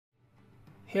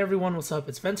Hey everyone, what's up?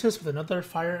 It's Ventus with another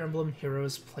Fire Emblem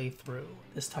Heroes playthrough.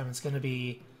 This time it's going to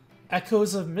be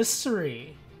Echoes of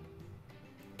Mystery.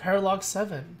 Paralogue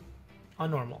 7 on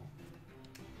normal.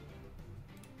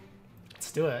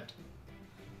 Let's do it.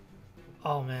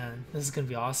 Oh man, this is going to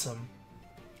be awesome.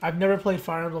 I've never played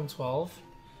Fire Emblem 12,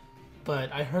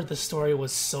 but I heard the story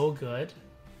was so good.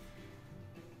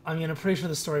 I mean, I'm pretty sure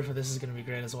the story for this is going to be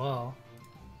great as well.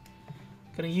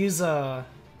 Gonna use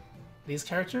these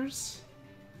characters.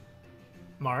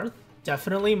 Marth,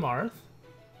 definitely Marth.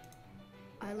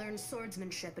 I learned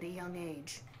swordsmanship at a young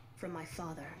age from my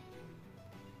father.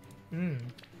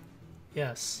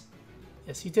 Yes.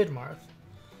 Yes, you did, Marth.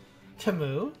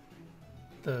 Camus,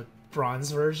 the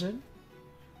bronze version.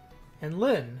 And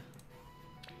Lynn,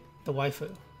 the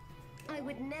waifu. I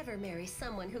would never marry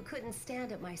someone who couldn't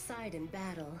stand at my side in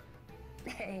battle.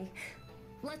 Hey,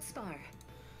 let's spar.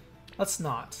 Let's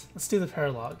not. Let's do the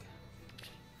paralogue.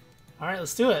 Alright,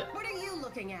 let's do it. What are you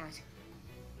looking at?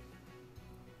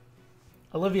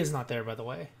 Olivia's not there, by the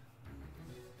way.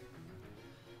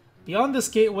 Beyond this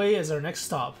gateway is our next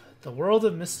stop, the World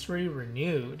of Mystery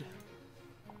Renewed.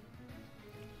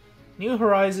 New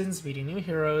horizons, meeting new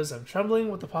heroes, I'm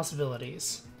trembling with the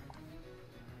possibilities.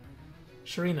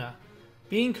 Sharina,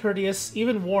 being courteous,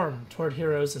 even warm toward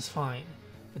heroes is fine,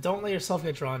 but don't let yourself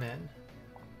get drawn in.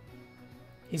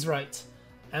 He's right.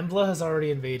 Emblem has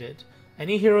already invaded.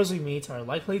 Any heroes we meet are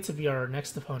likely to be our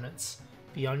next opponents.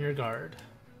 Be on your guard.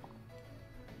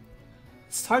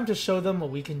 It's time to show them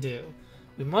what we can do.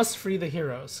 We must free the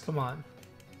heroes. Come on.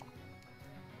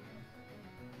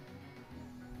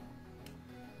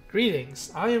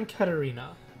 Greetings, I am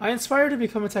Katarina. I inspired to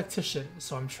become a tactician,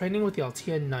 so I'm training with the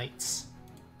Altea Knights.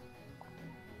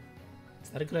 Is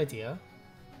that a good idea?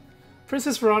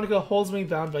 Princess Veronica holds me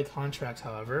bound by contract,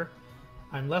 however.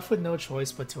 I'm left with no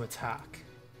choice but to attack.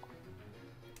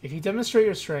 If you demonstrate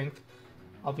your strength,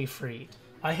 I'll be freed.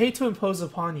 I hate to impose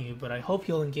upon you, but I hope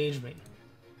you'll engage me.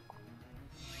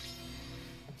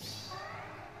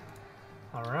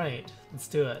 Alright, let's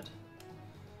do it.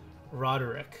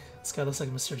 Roderick. This guy looks like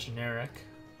Mr. Generic.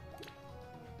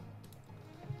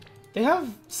 They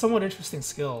have somewhat interesting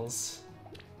skills.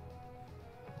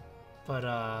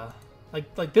 But,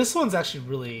 like this one's actually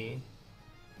really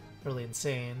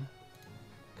insane.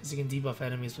 Because you can debuff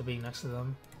enemies by being next to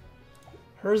them.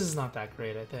 Hers is not that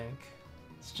great, I think.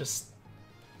 It's just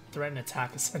threat and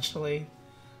attack, essentially.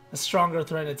 A stronger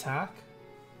threat and attack.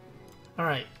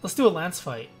 Alright, let's do a lance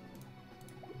fight.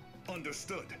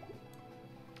 Understood.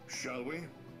 Shall we?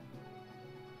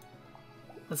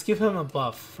 Let's give him a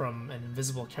buff from an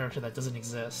invisible character that doesn't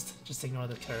exist. Just ignore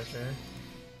the character.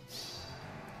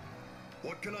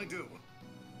 What can I do?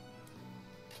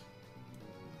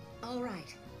 All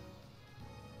right.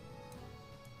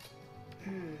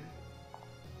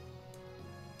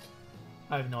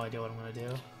 I have no idea what I'm gonna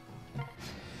do.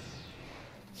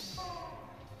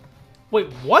 Wait,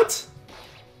 what?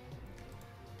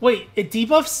 Wait, it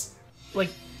debuffs, like,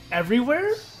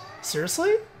 everywhere?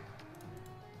 Seriously?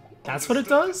 That's what it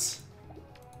does?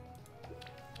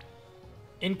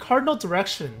 In cardinal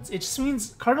directions. It just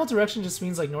means, cardinal direction just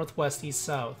means, like, northwest, east,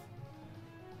 south.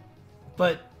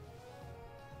 But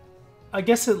I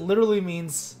guess it literally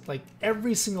means, like,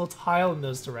 every single tile in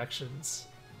those directions.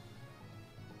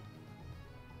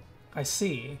 I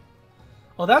see.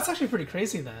 Well, that's actually pretty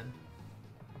crazy, then.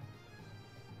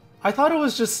 I thought it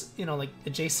was just, you know, like,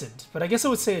 adjacent. But I guess it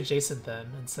would say adjacent,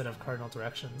 then, instead of cardinal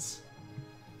directions.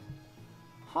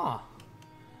 Huh.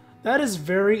 That is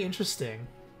very interesting.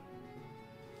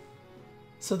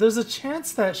 So there's a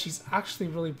chance that she's actually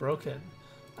really broken.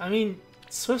 I mean,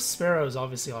 Swift Sparrow is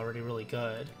obviously already really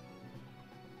good.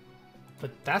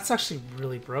 But that's actually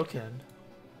really broken.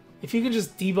 If you can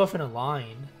just debuff in a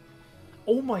line.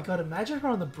 Oh my god, imagine her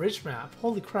on the bridge map.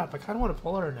 Holy crap, I kind of want to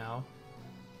pull her now.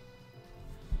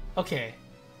 Okay.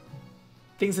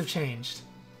 Things have changed.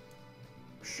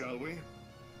 Shall we?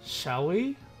 Shall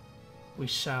we? We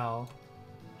shall.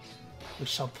 We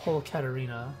shall pull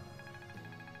Katarina.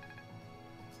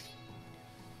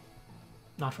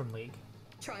 Not from League.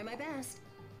 Try my best.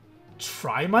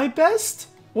 Try my best?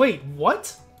 Wait,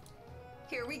 what?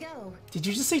 Here we go. Did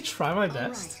you just say try my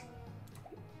best?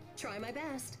 All right. Try my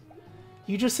best.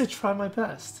 You just said try my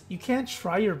best. You can't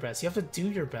try your best. You have to do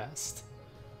your best.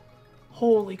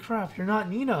 Holy crap, you're not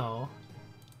Nino.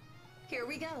 Here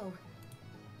we go.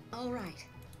 All right.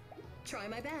 Try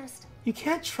my best. You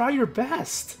can't try your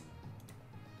best.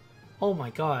 Oh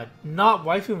my god. Not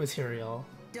waifu material.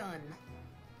 Done.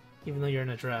 Even though you're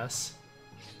in a dress.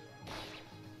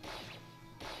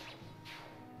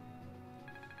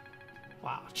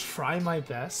 Wow, try my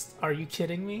best? Are you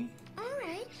kidding me? All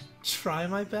right. Try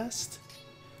my best?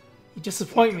 You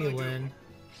disappoint me, Lynn.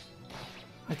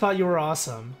 I thought you were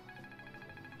awesome.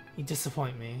 You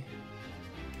disappoint me.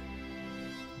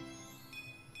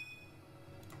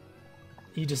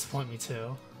 You disappoint me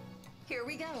too. Here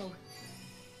we go.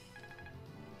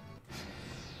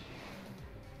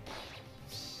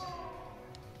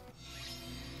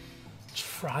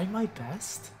 Try my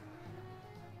best?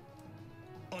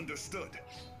 Understood.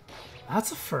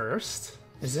 That's a first,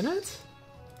 isn't it?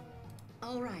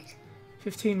 All right.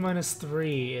 15 minus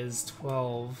 3 is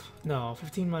 12. No,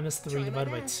 15 minus 3 Try my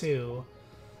divided by best. 2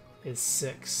 is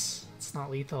 6. It's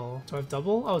not lethal. Do I have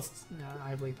double? Oh, it's, no, I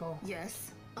have lethal.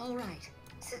 Yes. All right.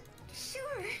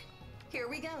 Sure. Here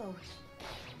we go.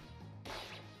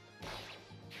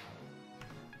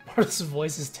 Marth's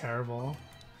voice is terrible.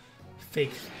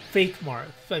 Fake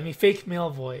Marth. I mean, fake male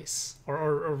voice.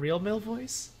 Or real male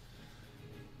voice?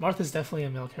 Marth is definitely a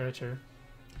male character.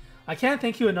 I can't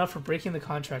thank you enough for breaking the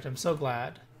contract. I'm so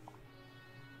glad.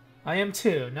 I am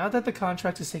too. Now that the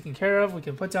contract is taken care of, we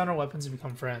can put down our weapons and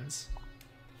become friends.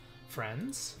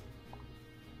 Friends?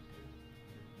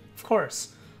 Of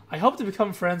course. I hope to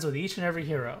become friends with each and every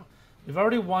hero. We've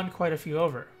already won quite a few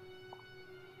over.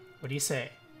 What do you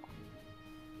say?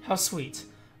 How sweet.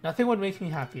 Nothing would make me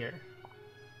happier.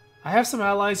 I have some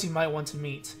allies you might want to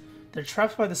meet. They're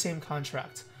trapped by the same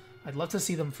contract. I'd love to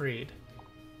see them freed.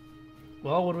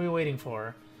 Well, what are we waiting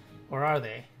for? Where are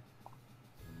they?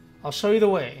 I'll show you the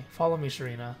way. Follow me,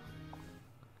 Sharina.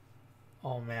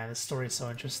 Oh man, this story is so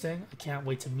interesting. I can't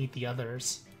wait to meet the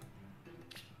others.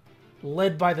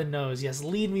 Led by the nose. Yes,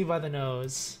 lead me by the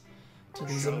nose to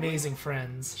these amazing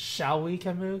friends. Shall we,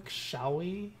 Kamuk? Shall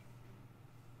we?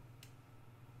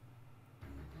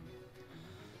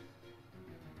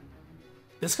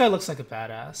 This guy looks like a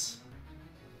badass.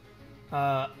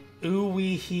 Ooh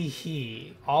wee hee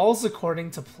hee. All's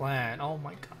according to plan. Oh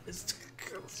my god, it's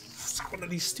one of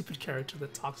these stupid characters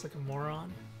that talks like a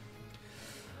moron.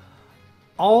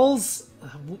 All's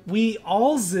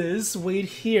wait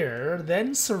here,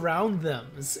 then surround them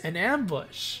and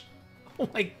ambush. Oh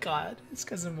my god, this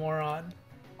guy's a moron.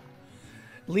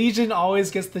 Legion always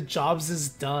gets the jobs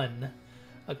done.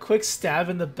 A quick stab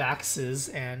in the backs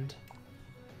and...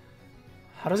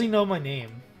 How does he know my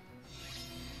name?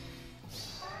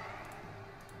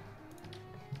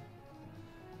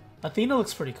 Athena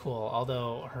looks pretty cool,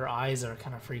 although her eyes are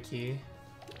kind of freaky.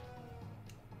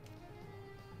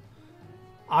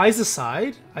 Eyes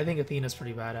aside, I think Athena's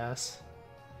pretty badass.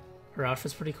 Her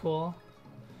outfit's pretty cool.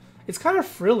 It's kind of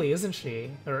frilly, isn't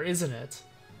she? Or isn't it?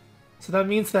 So that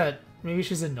means that maybe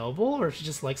she's a noble, or she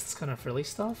just likes this kind of frilly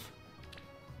stuff?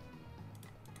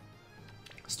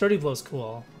 Sturdy Blow's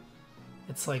cool.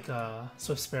 It's like a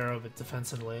Swift Sparrow, but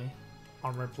defensively.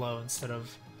 Armored Blow instead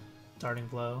of Darting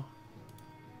Blow.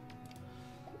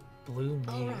 Blue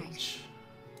Mage.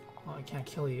 Oh, I can't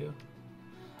kill you.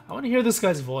 I want to hear this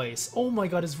guy's voice. Oh my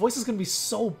god, his voice is going to be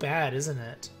so bad, isn't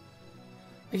it?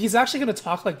 Like, he's actually going to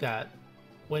talk like that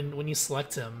when you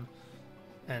select him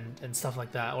and stuff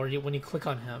like that, or when you click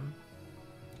on him.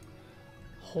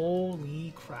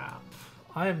 Holy crap.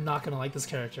 I am not going to like this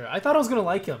character. I thought I was going to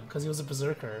like him because he was a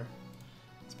Berserker.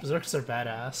 Berserkers are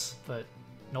badass, but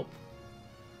nope.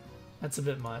 That's a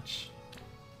bit much.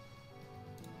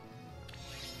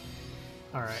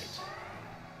 Alright.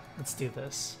 Let's do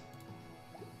this.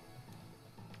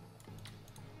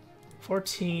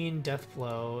 14 Death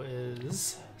Blow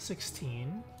is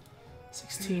 16.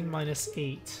 16 minus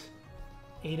 8.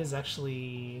 8 is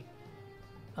actually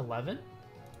 11?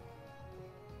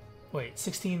 Wait,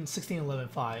 16, 11,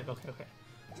 5. Okay, okay.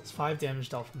 So it's 5 damage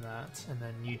dealt from that, and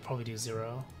then you'd probably do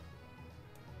 0.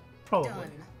 Probably.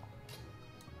 Done.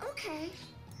 Okay.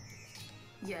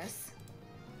 Yes.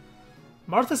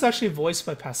 Martha's actually voiced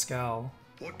by Pascal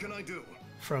What can I do?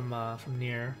 from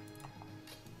Nier.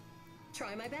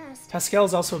 Try my best. Pascal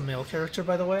is also a male character,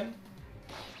 by the way.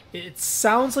 It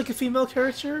sounds like a female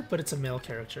character, but it's a male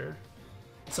character.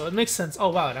 So it makes sense. Oh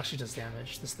wow, it actually does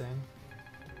damage, this thing.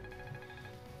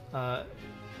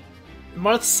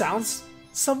 Marth sounds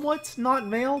somewhat not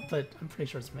male, but I'm pretty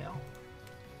sure it's male.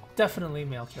 Definitely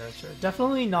male character.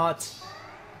 Definitely not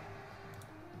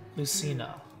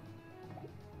Lucina.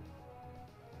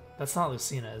 That's not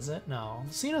Lucina, is it? No.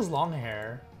 Lucina's long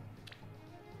hair.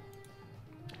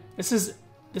 This is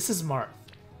Marth.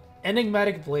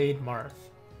 Enigmatic Blade Marth.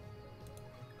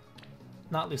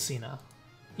 Not Lucina.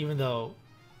 Even though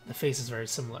the face is very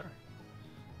similar.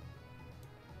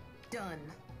 Done.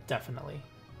 Definitely.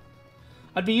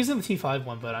 I'd be using the T5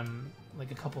 one, but I'm like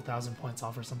a couple thousand points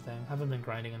off or something. Haven't been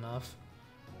grinding enough.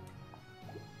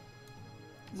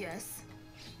 Yes.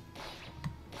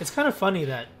 It's kind of funny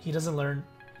that he doesn't learn...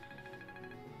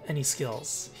 any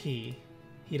skills. He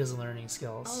doesn't learn any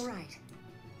skills. All right.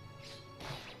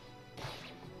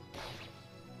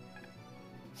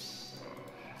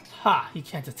 Ha! You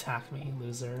can't attack me,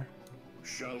 loser.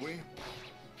 Shall we?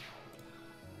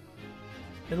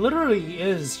 It literally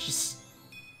is just...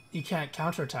 You can't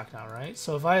counterattack now, right?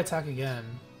 So if I attack again,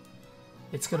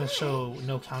 it's gonna show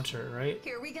no counter, right?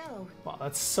 Here we go. Wow,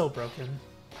 that's so broken.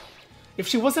 If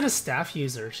she wasn't a staff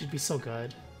user, she'd be so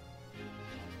good.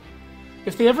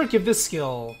 If they ever give this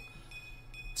skill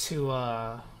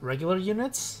to regular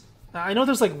units... I know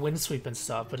there's like wind sweep and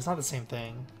stuff, but it's not the same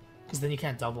thing. Because then you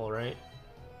can't double, right?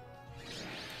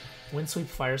 Wind sweep,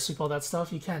 fire sweep, all that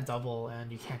stuff, you can't double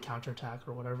and you can't counterattack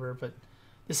or whatever, but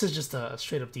this is just a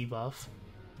straight up debuff.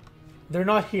 They're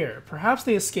not here. Perhaps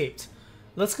they escaped.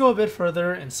 Let's go a bit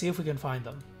further and see if we can find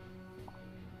them.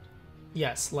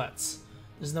 Yes, let's.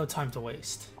 There's no time to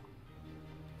waste.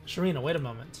 Sharina, wait a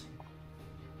moment.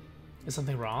 Is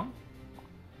something wrong?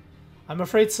 I'm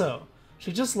afraid so.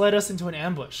 She just led us into an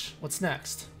ambush. What's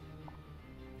next?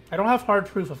 I don't have hard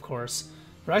proof, of course,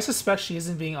 but I suspect she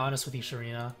isn't being honest with you,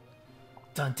 Sharina.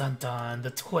 Dun dun dun,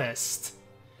 the twist.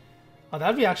 Oh,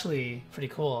 that'd be actually pretty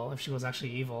cool if she was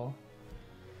actually evil.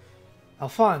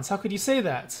 Alphonse, how could you say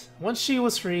that? Once she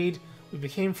was freed, we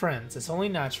became friends. It's only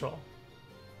natural.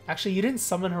 Actually, you didn't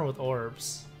summon her with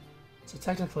orbs. So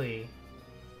technically,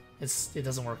 it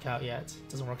doesn't work out yet. It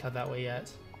doesn't work out that way yet.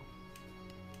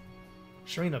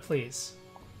 Sharina, please.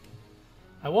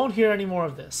 I won't hear any more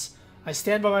of this. I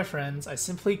stand by my friends. I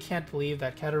simply can't believe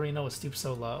that Katarina would stoop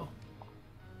so low.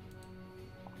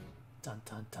 Dun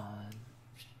dun dun.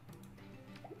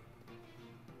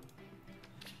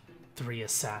 3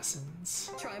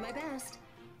 assassins. Try my best.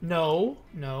 No,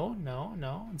 no, no,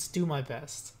 no. Let's do my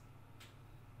best.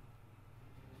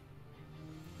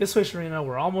 This way, Sharina.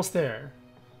 We're almost there.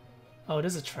 Oh, it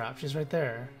is a trap. She's right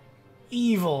there.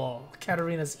 Evil.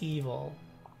 Katarina's evil.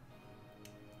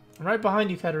 I'm right behind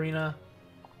you, Katarina.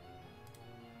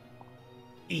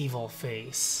 Evil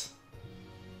face.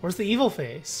 Where's the evil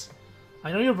face?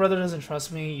 I know your brother doesn't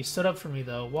trust me. You stood up for me,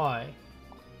 though. Why?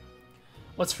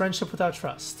 What's friendship without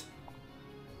trust?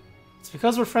 It's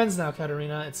because we're friends now,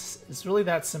 Katarina. It's really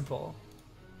that simple.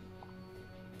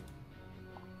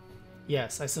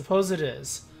 Yes, I suppose it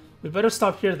is. We better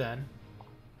stop here, then.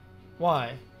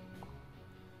 Why?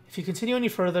 If you continue any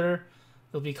further,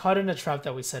 you'll be caught in a trap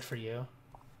that we set for you.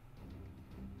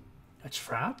 A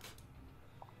trap?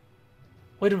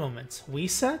 Wait a moment. We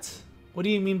set? What do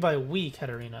you mean by we,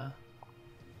 Katarina?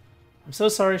 I'm so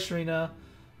sorry, Sharina.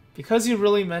 Because you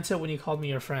really meant it when you called me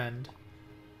your friend.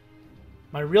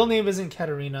 My real name isn't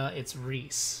Katarina, it's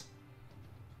Reese.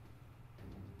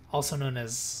 Also known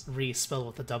as Reese, spelled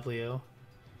with a W.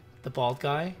 The bald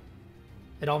guy.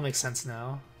 It all makes sense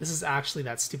now. This is actually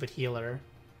that stupid healer.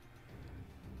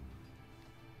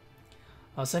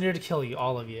 I'll send her to kill you,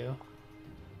 all of you.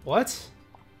 What?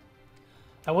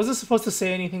 I wasn't supposed to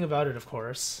say anything about it, of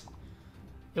course.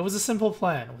 It was a simple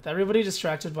plan. With everybody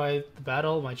distracted by the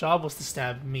battle, my job was to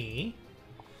stab me.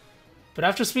 But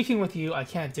after speaking with you, I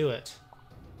can't do it.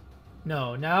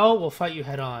 No, now we'll fight you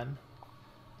head on.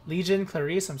 Legion,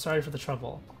 Clarice, I'm sorry for the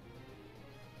trouble.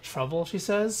 Trouble, she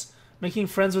says? Making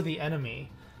friends with the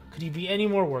enemy. Could you be any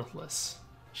more worthless?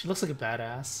 She looks like a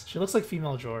badass. She looks like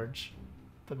female George,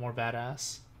 but more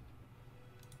badass.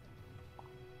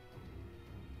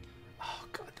 Oh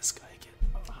god, this guy again.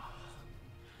 Oh.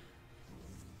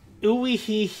 Ooey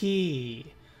hee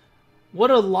hee.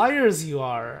 What a liars you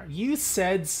are. You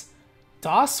said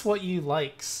das what you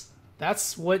likes.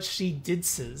 That's what she did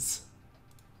says.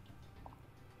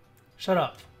 Shut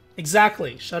up.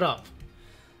 Exactly, shut up.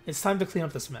 It's time to clean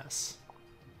up this mess.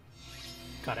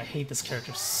 God, I hate this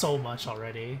character so much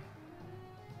already.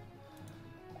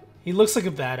 He looks like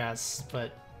a badass,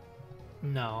 but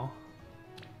no.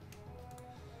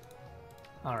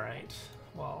 Alright,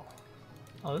 well.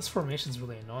 Oh, this formation's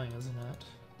really annoying, isn't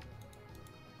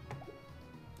it?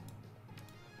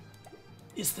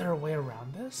 Is there a way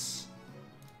around this?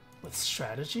 With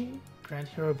strategy? Grand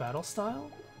Hero Battle style?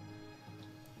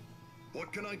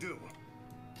 What can I do?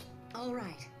 All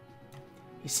right.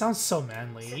 He sounds so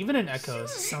manly. Even in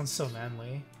Echoes, he sounds so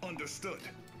manly. Understood.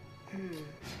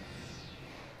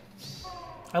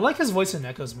 I like his voice in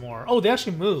Echoes more. Oh, they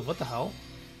actually move. What the hell?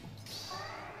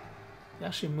 They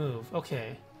actually move.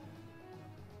 Okay.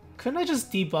 Couldn't I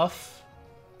just debuff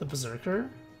the Berserker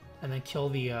and then kill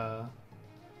the,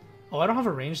 Oh, I don't have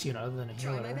a ranged unit other than a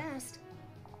healer. Try my best.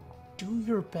 Do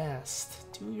your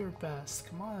best. Do your best.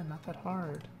 Come on, not that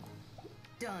hard.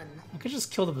 Done. I could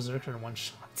just kill the Berserker in one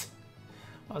shot.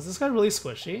 Wow, is this guy really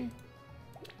squishy?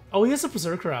 Oh, he has a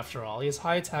Berserker after all. He has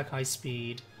high attack, high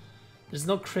speed, There's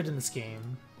no crit in this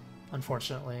game,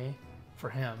 unfortunately,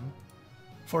 for him.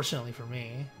 Fortunately for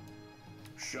me.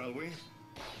 Shall we?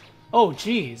 Oh,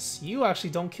 jeez. You actually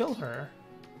don't kill her.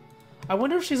 I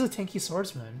wonder if she's a tanky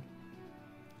swordsman.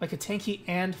 Like a tanky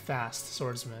and fast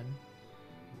swordsman.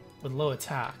 With low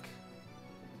attack.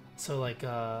 So like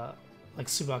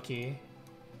Tsubaki.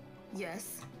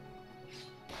 Yes.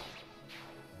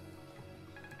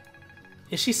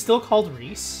 Is she still called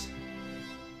Reese?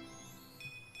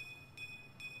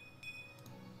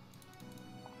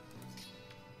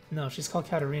 No, she's called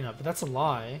Katarina, but that's a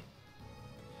lie.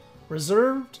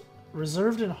 Reserved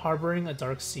and harboring a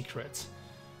dark secret.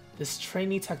 This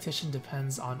trainee tactician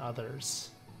depends on others.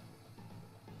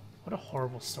 What a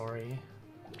horrible story.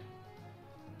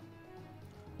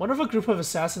 One of a group of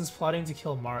assassins plotting to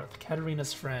kill Marth,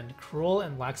 Katarina's friend, cruel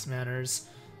and lacks manners,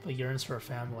 but yearns for a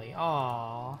family.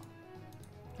 Aww.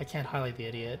 I can't highlight the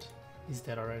idiot. He's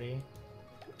dead already.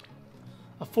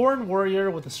 A foreign warrior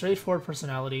with a straightforward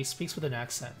personality speaks with an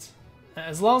accent.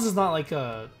 As long as it's not like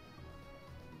a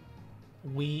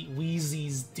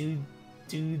Wheezy's dude,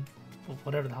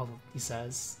 whatever the hell he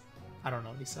says. I don't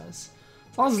know what he says.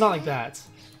 As long as it's not like that,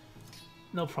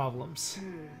 no problems.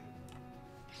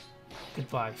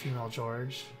 Goodbye, female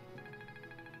George.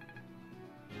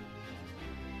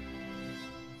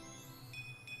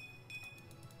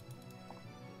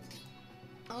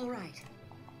 All right.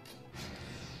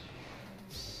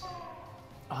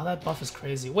 Oh, that buff is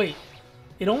crazy. Wait,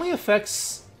 it only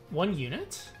affects one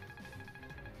unit?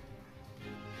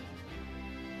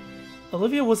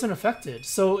 Olivia wasn't affected,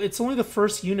 so it's only the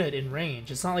first unit in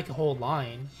range. It's not like a whole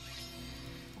line.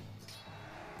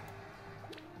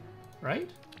 Right?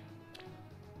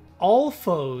 All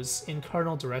foes in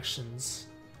cardinal directions.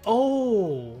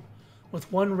 Oh! With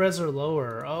one res or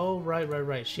lower. Oh,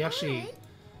 right. She actually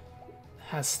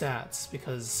has stats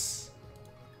because...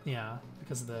 Yeah,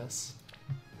 because of this.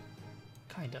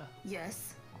 Kinda.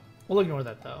 Yes. We'll ignore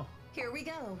that, though. Here we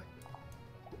go.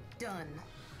 Done.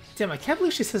 Damn, I can't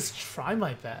believe she says try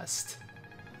my best.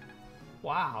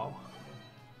 Wow.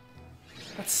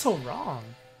 That's so wrong.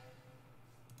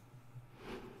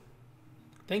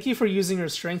 Thank you for using your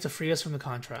strength to free us from the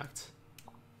contract.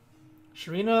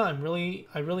 Sharina,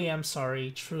 I really am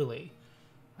sorry, truly.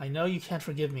 I know you can't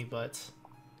forgive me, but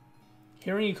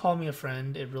hearing you call me a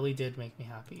friend, it really did make me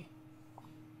happy.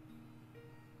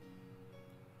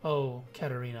 Oh,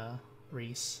 Katarina,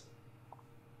 Reese.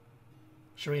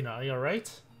 Sharina, are you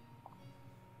alright?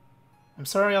 I'm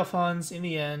sorry, Alphonse. In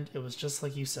the end, it was just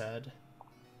like you said.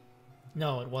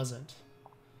 No, it wasn't.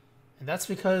 And that's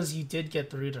because you did get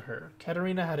through to her.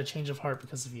 Katarina had a change of heart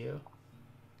because of you.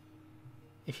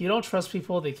 If you don't trust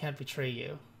people, they can't betray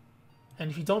you.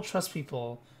 And if you don't trust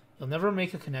people, you'll never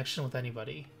make a connection with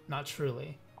anybody. Not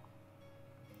truly.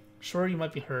 Sure, you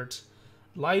might be hurt,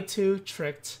 lied to,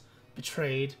 tricked,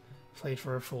 betrayed, played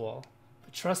for a fool.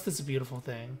 But trust is a beautiful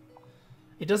thing.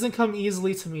 It doesn't come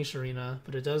easily to me, Sharina,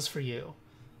 but it does for you.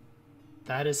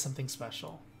 That is something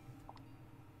special.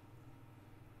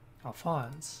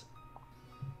 Alphonse.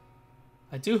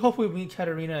 I do hope we meet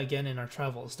Katarina again in our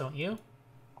travels, don't you?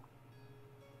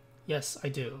 Yes, I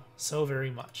do. So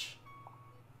very much.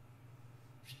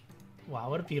 Wow,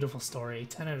 what a beautiful story.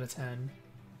 10 out of 10.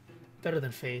 Better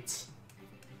than Fate's.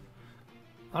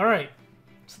 Alright.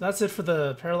 So that's it for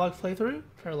the Paralogue playthrough.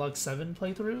 Paralogue 7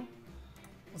 playthrough.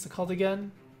 What's it called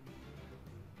again?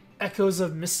 Echoes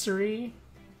of Mystery.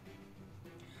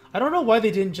 I don't know why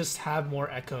they didn't just have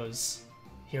more Echoes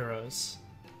heroes.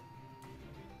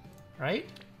 Right?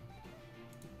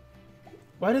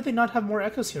 Why did they not have more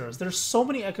Echoes heroes? There's so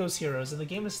many Echoes heroes and the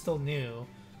game is still new.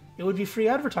 It would be free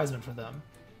advertisement for them.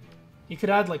 You could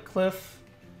add like Cliff.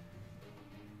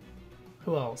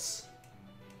 Who else?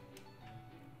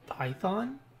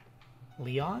 Python?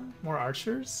 Leon? More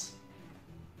archers?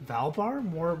 Valbar?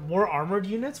 More armored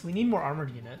units? We need more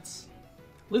armored units.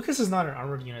 Lucas is not an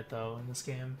armored unit though in this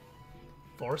game.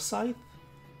 Forsyth?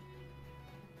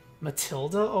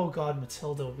 Matilda? Oh god,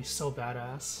 Matilda would be so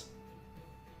badass.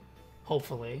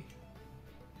 Hopefully.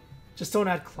 Just don't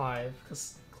add Clive,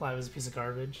 because Clive is a piece of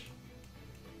garbage.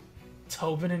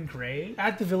 Tobin and Gray?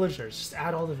 Add the villagers. Just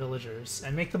add all the villagers.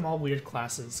 And make them all weird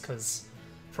classes, because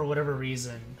for whatever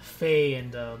reason, Faye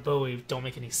and Bowie don't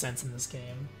make any sense in this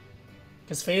game.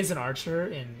 Because Faye is an archer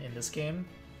in this game,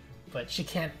 but she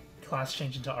can't class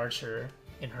change into archer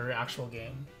in her actual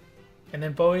game. And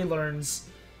then Bowie learns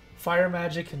fire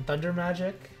magic and thunder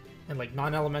magic and like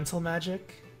non-elemental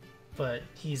magic, but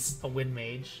he's a wind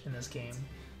mage in this game.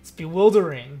 It's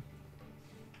bewildering.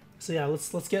 So yeah,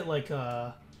 let's get like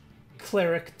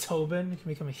cleric Tobin can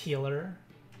become a healer.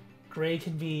 Gray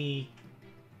can be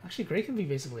Actually, Gray can be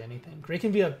basically anything. Gray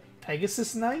can be a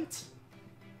Pegasus Knight.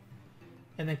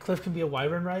 And then Cliff can be a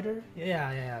Wyvern Rider.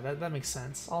 Yeah, that makes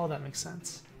sense. All of that makes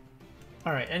sense.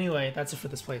 Alright, anyway, that's it for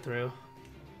this playthrough.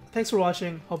 Thanks for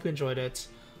watching. Hope you enjoyed it.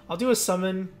 I'll do a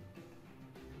summon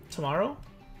tomorrow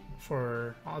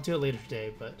I'll do it later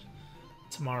today, but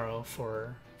tomorrow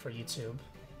for YouTube.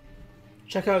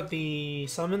 Check out the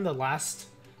summon, the last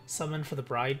summon for the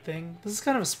bride thing. This is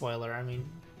kind of a spoiler, I mean...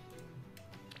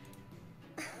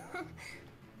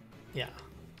 Yeah.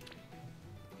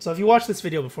 So if you watched this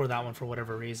video before that one for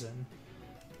whatever reason,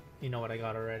 you know what I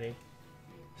got already.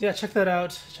 So yeah, check that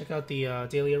out. Check out the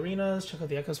daily arenas, check out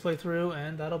the Echoes playthrough,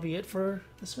 and that'll be it for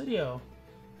this video.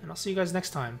 And I'll see you guys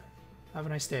next time. Have a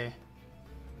nice day.